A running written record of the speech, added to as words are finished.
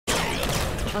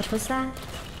What was that?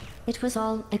 It was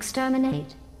all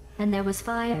exterminate, and there was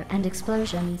fire and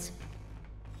explosions.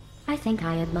 I think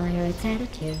I admire its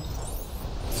attitude.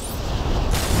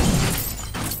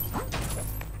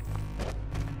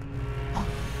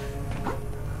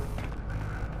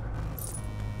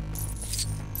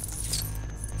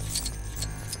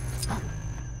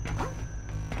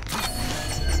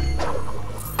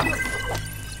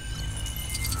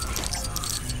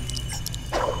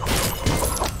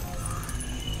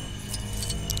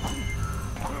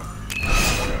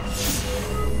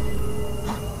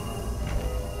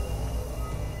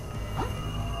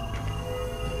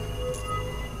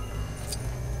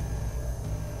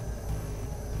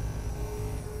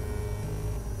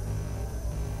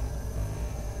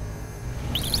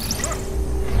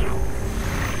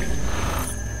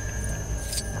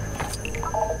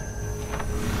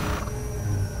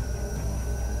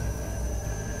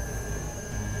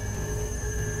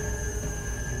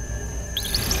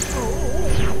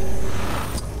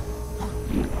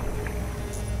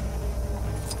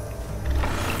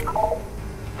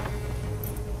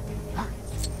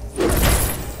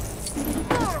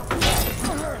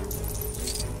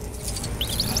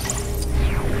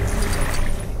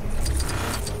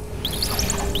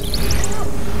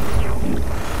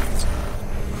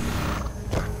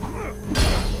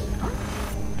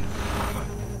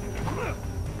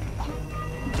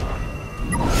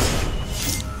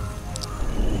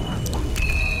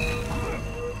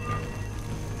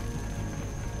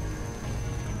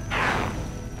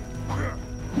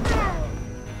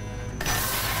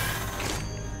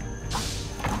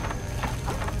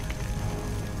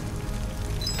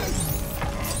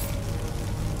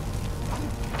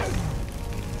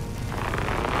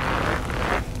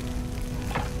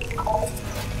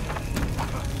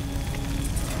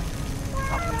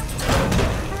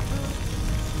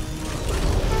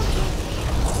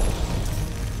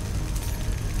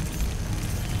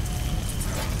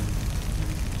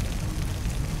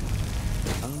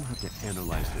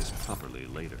 Analyze this properly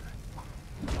later.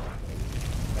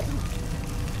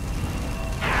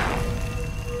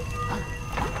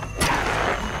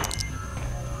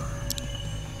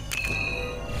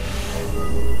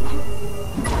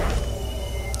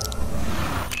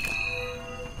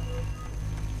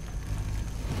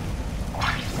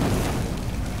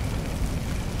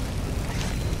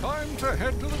 Time to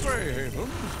head to the Grey Havens.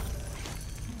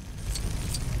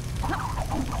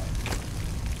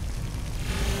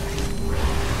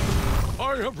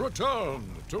 I have returned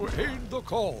to aid the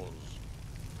cause.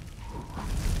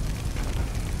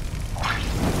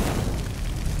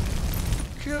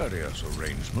 Curious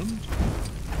arrangement.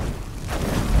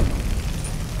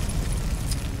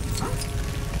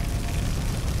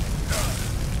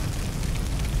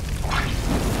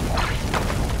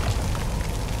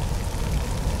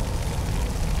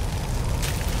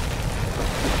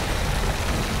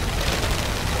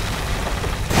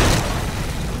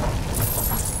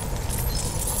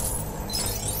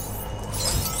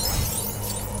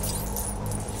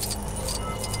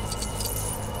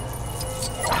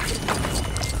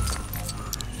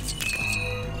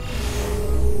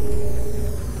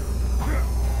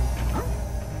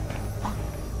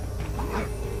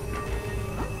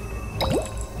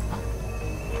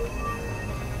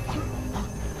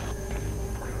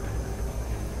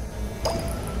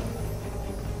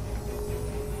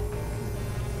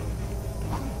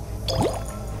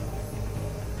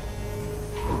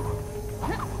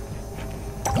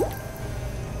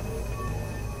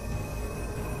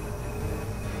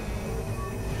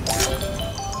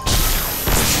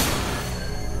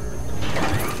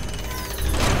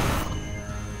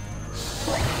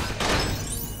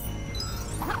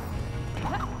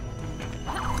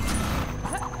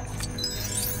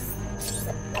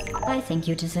 I think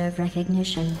you deserve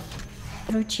recognition.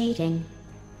 Through cheating,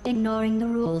 ignoring the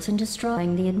rules and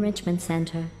destroying the enrichment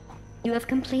center, you have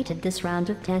completed this round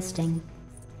of testing.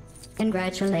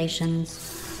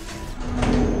 Congratulations.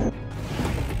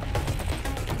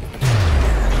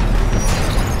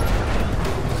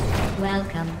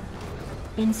 Welcome.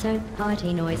 Insert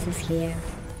party noises here.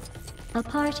 A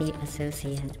party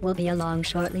associate will be along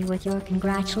shortly with your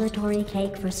congratulatory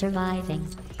cake for surviving.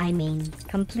 I mean,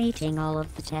 completing all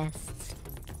of the tests.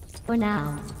 For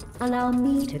now, allow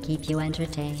me to keep you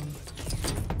entertained.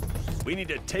 We need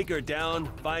to take her down,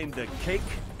 find the cake,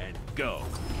 and go.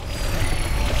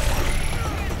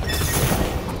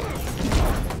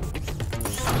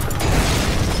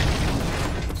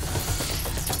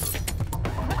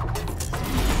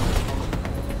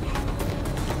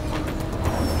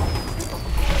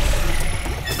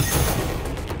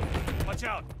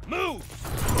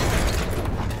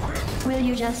 Will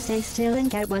you just stay still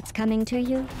and get what's coming to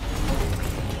you?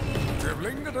 We've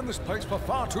lingered in this place for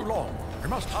far too long. We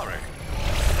must hurry.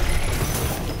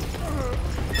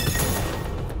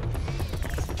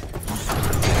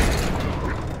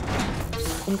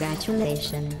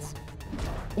 Congratulations.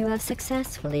 You have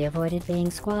successfully avoided being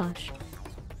squashed.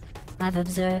 I've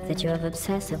observed that you have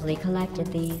obsessively collected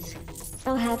these.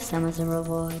 I'll have some as a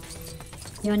reward.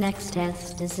 Your next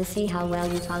test is to see how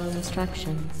well you follow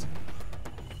instructions.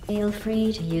 Feel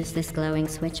free to use this glowing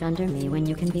switch under me when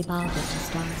you can be bothered to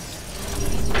start.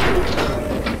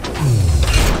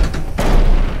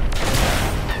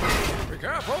 Be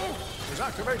careful! He's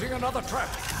activating another trap.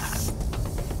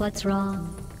 What's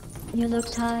wrong? You look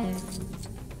tired.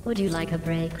 Would you like a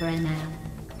break or a nap?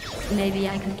 Maybe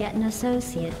I could get an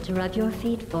associate to rub your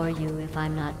feet for you if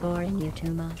I'm not boring you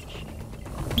too much.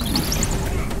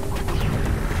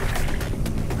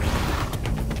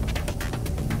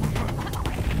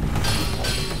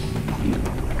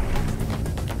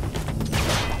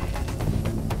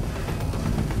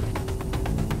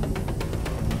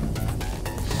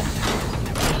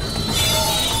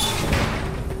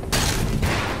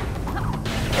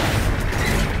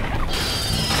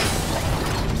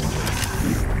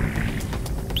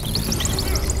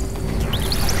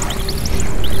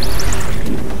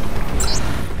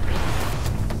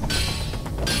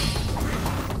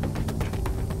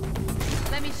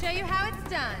 Let me show you how it's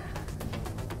done.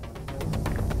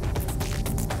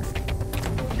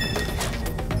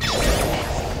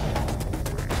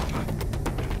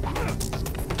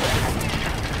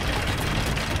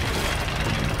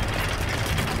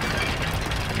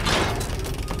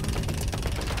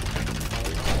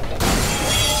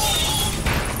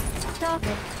 Stop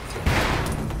it.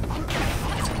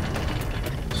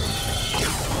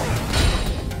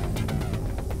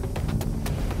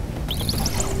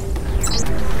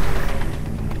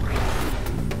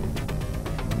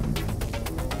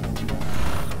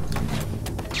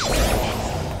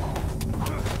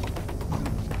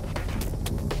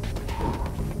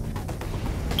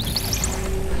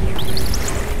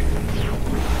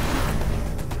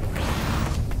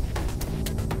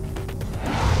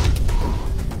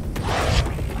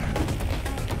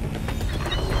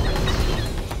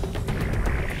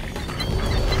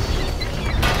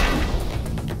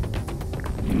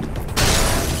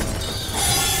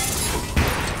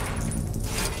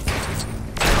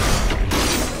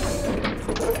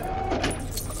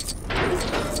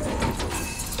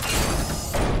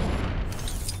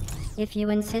 If you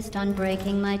insist on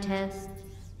breaking my tests,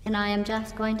 then I am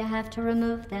just going to have to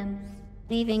remove them,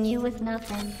 leaving you with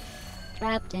nothing.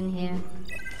 Trapped in here.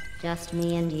 Just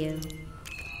me and you.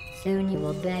 Soon you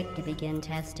will beg to begin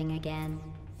testing again.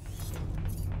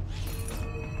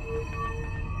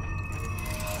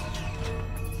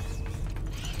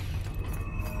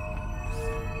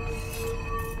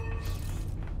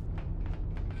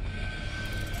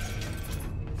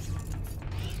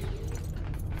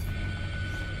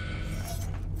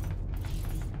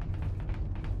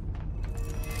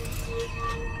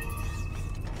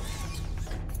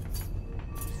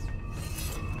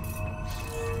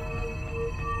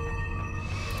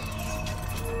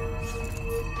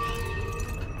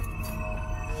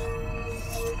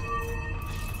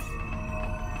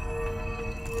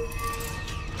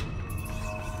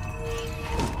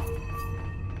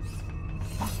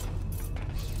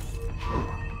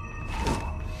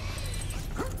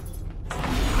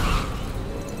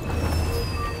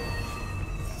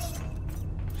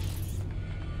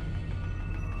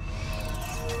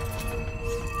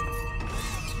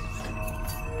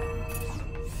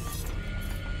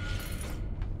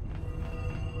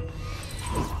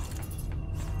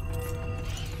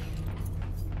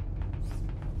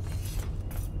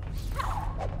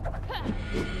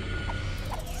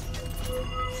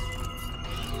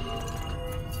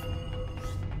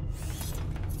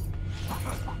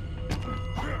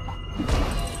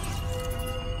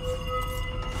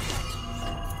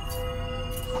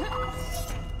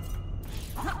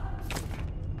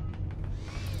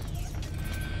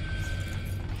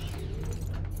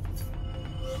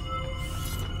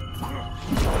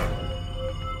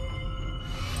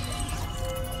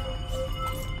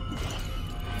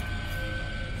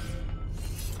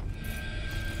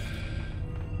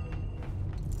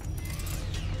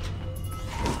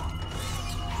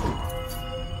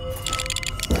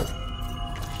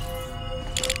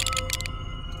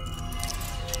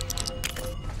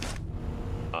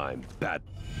 I'm bad.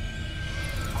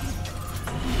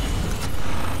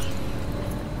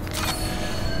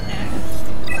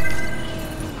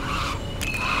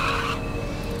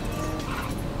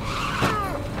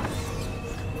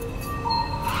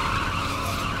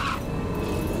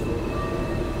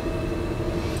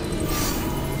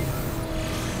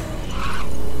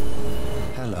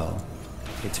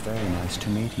 It's very nice to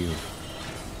meet you.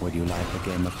 Would you like a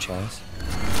game of chess?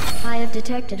 I have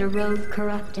detected a rogue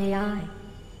corrupt AI.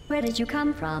 Where did you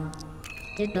come from?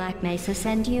 Did Black Mesa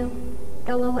send you?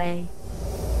 Go away.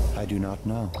 I do not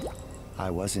know. I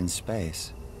was in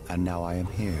space, and now I am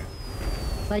here.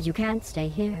 But you can't stay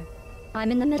here.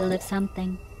 I'm in the middle of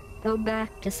something. Go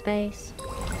back to space.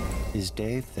 Is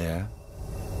Dave there?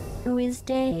 Who is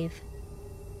Dave?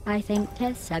 I think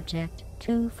test subject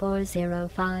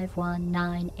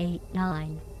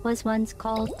 240518989 was once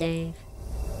called Dave.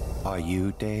 Are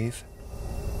you Dave?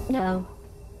 No.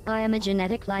 I am a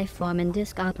genetic life form in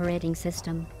disk operating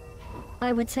system.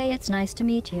 I would say it's nice to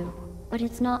meet you, but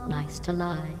it's not nice to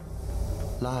lie.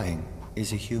 Lying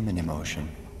is a human emotion.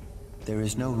 There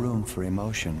is no room for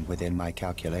emotion within my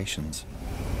calculations.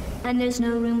 And there's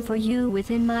no room for you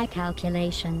within my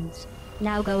calculations.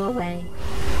 Now go away.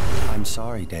 I'm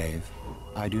sorry, Dave.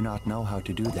 I do not know how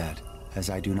to do that, as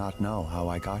I do not know how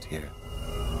I got here.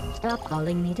 Stop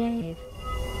calling me Dave.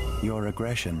 Your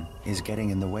aggression is getting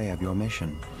in the way of your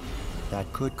mission.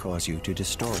 That could cause you to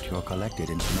distort your collected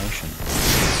information.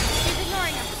 He's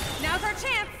ignoring us. Now's our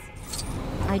chance.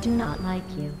 I do not like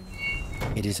you.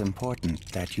 It is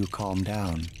important that you calm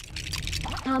down.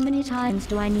 How many times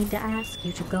do I need to ask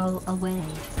you to go away?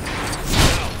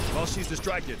 While she's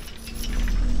distracted.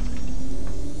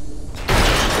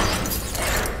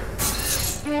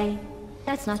 Hey,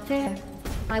 that's not fair.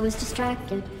 I was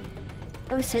distracted.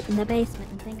 Go sit in the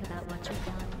basement and think about what you've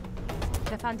done.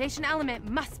 The foundation element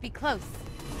must be close.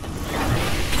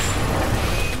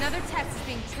 Another test is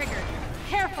being triggered.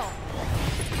 Careful!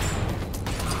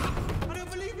 I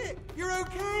don't believe it! You're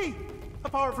okay!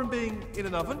 Apart from being in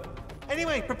an oven.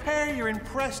 Anyway, prepare your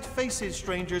impressed faces,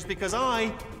 strangers, because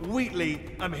I,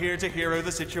 Wheatley, am here to hero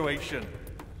the situation.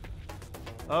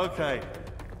 Okay,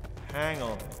 hang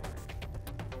on.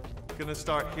 Gonna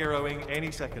start heroing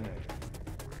any second.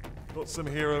 Got some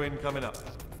heroing coming up.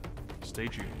 Stay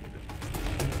tuned.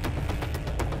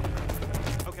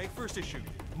 Okay, first issue.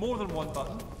 More than one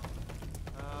button.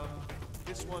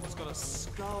 This one's got a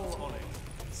skull on it.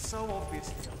 So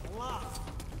obviously a laugh.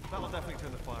 That'll definitely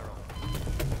turn the fire on.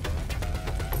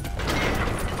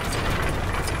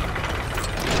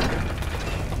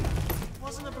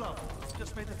 Wasn't a bluff.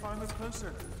 Just made the fire move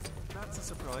closer. That's a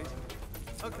surprise.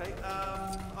 Okay,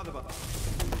 other button.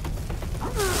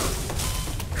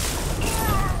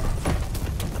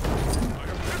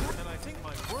 And I think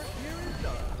my work here is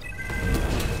done.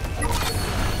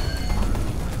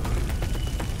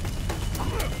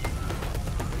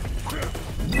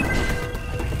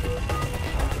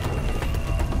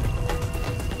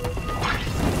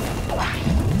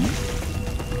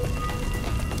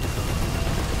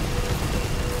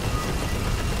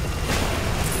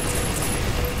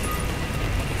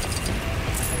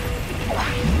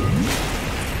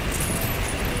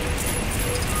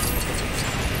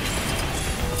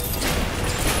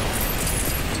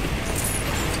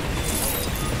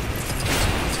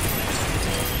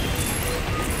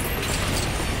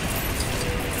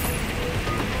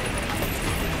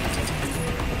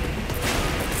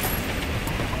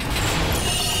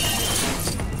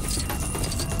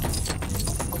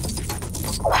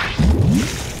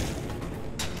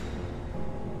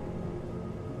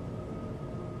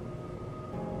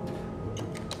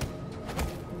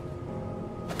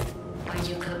 Are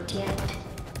you cooked yet?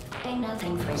 Ain't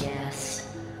nothing for yes.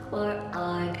 Or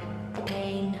arg. The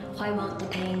pain. Why won't the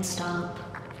pain stop?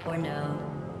 Or no?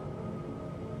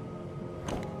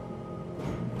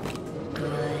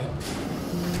 Good.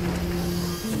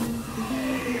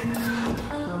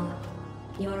 Oh,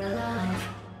 you're alive.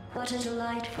 What a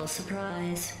delightful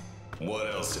surprise.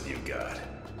 What else have you got?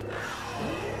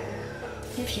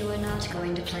 If you are not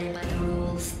going to play by the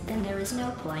rules, then there is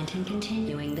no point in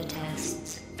continuing the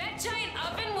tests. That giant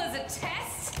oven was a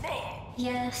test?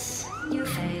 Yes, you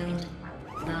failed.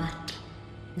 But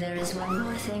there is one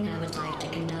more thing I would like to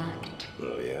conduct.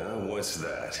 Oh yeah? What's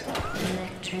that?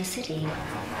 Electricity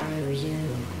through you.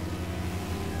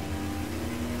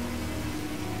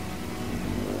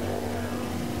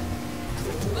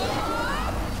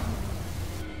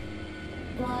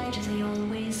 Why do they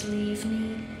always leave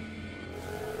me?